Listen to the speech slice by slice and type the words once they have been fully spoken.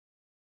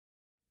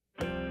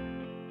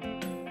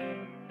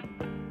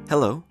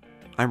Hello,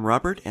 I'm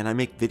Robert and I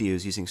make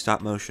videos using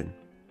stop motion.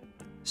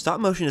 Stop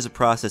motion is a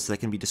process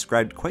that can be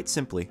described quite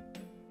simply.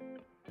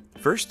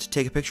 First,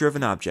 take a picture of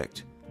an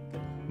object.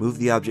 Move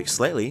the object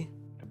slightly,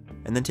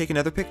 and then take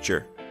another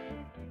picture.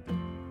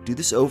 Do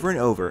this over and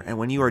over, and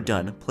when you are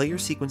done, play your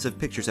sequence of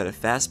pictures at a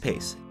fast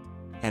pace,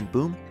 and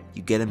boom,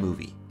 you get a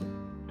movie.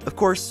 Of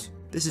course,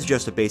 this is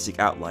just a basic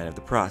outline of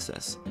the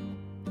process.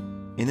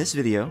 In this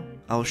video,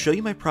 I will show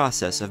you my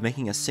process of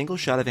making a single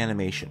shot of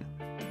animation,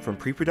 from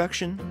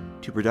pre-production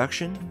to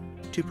production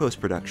to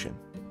post-production.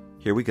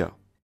 Here we go.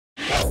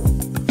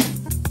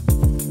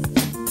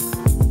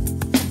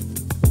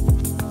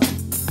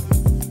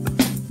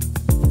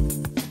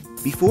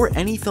 Before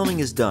any filming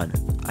is done,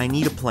 I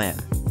need a plan.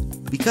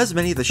 Because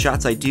many of the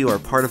shots I do are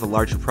part of a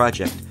larger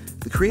project,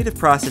 the creative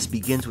process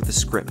begins with a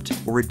script,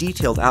 or a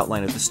detailed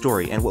outline of the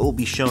story and what will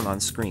be shown on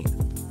screen.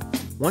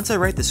 Once I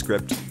write the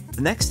script,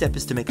 the next step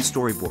is to make a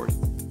storyboard.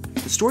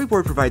 The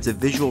storyboard provides a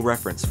visual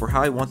reference for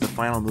how I want the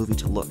final movie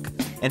to look,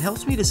 and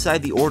helps me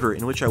decide the order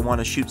in which I want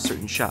to shoot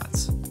certain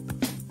shots.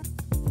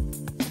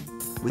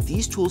 With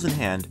these tools in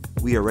hand,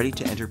 we are ready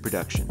to enter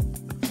production.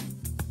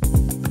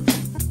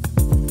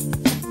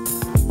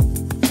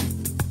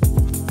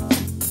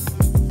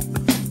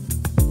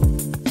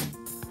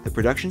 The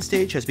production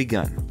stage has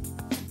begun.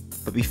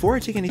 But before I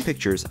take any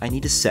pictures, I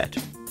need a set,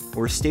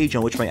 or a stage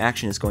on which my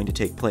action is going to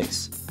take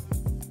place.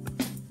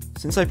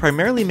 Since I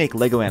primarily make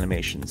LEGO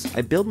animations,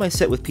 I build my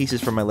set with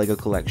pieces from my LEGO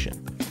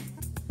collection.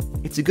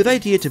 It's a good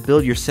idea to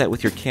build your set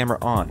with your camera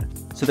on,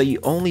 so that you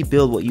only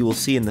build what you will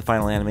see in the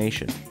final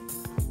animation.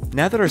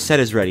 Now that our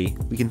set is ready,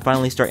 we can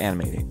finally start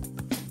animating.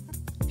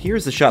 Here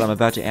is the shot I'm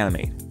about to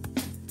animate.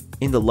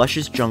 In the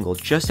luscious jungle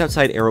just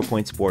outside Arrow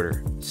Point's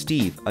border,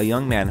 Steve, a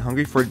young man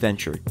hungry for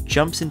adventure,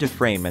 jumps into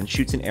frame and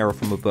shoots an arrow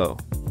from a bow.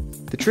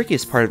 The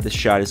trickiest part of this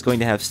shot is going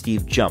to have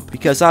Steve jump,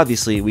 because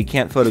obviously we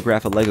can't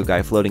photograph a LEGO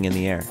guy floating in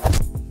the air.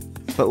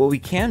 But what we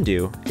can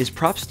do is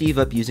prop Steve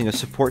up using a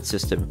support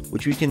system,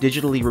 which we can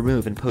digitally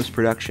remove in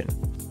post-production.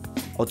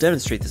 I'll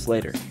demonstrate this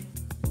later.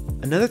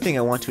 Another thing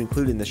I want to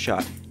include in the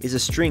shot is a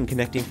string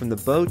connecting from the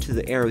bow to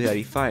the arrow that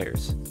he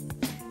fires.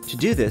 To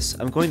do this,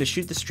 I'm going to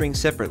shoot the string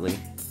separately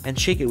and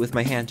shake it with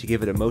my hand to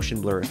give it a motion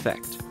blur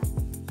effect.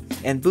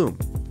 And boom!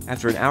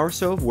 After an hour or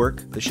so of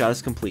work, the shot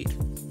is complete.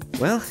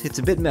 Well, it's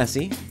a bit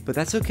messy, but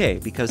that's okay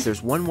because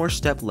there's one more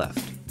step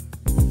left.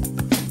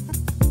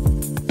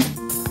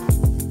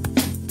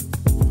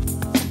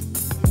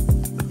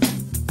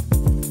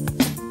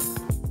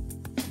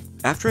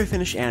 After I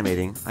finish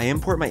animating, I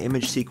import my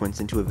image sequence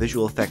into a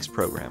visual effects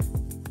program.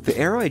 The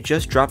arrow I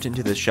just dropped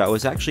into this shot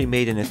was actually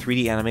made in a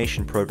 3D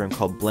animation program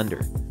called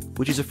Blender,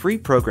 which is a free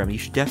program you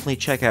should definitely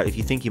check out if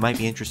you think you might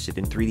be interested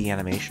in 3D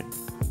animation.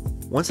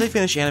 Once I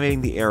finish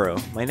animating the arrow,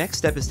 my next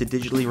step is to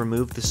digitally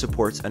remove the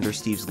supports under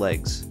Steve's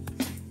legs.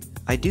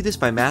 I do this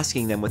by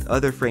masking them with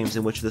other frames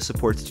in which the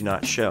supports do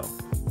not show.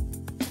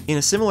 In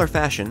a similar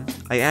fashion,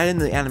 I add in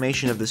the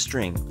animation of the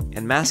string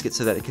and mask it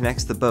so that it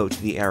connects the bow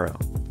to the arrow.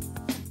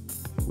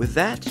 With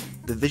that,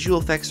 the visual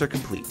effects are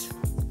complete.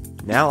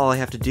 Now all I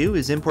have to do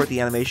is import the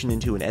animation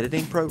into an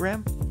editing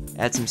program,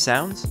 add some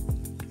sounds,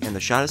 and the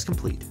shot is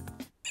complete.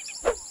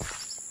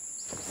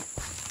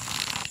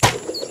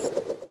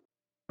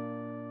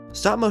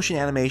 Stop motion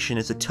animation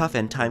is a tough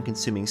and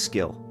time-consuming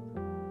skill,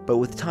 but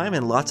with time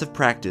and lots of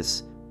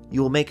practice,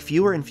 you will make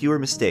fewer and fewer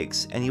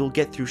mistakes and you will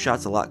get through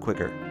shots a lot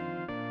quicker.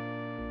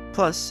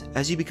 Plus,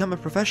 as you become a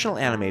professional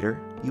animator,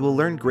 you will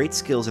learn great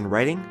skills in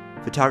writing,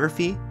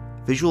 photography,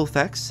 visual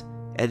effects,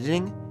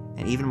 editing,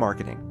 and even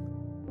marketing.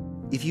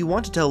 If you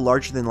want to tell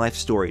larger-than-life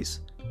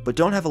stories, but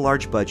don't have a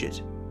large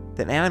budget,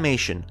 then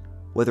animation,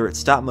 whether it's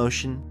stop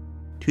motion,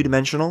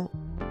 2-dimensional,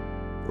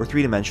 or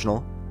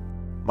 3-dimensional,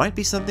 might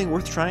be something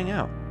worth trying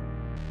out.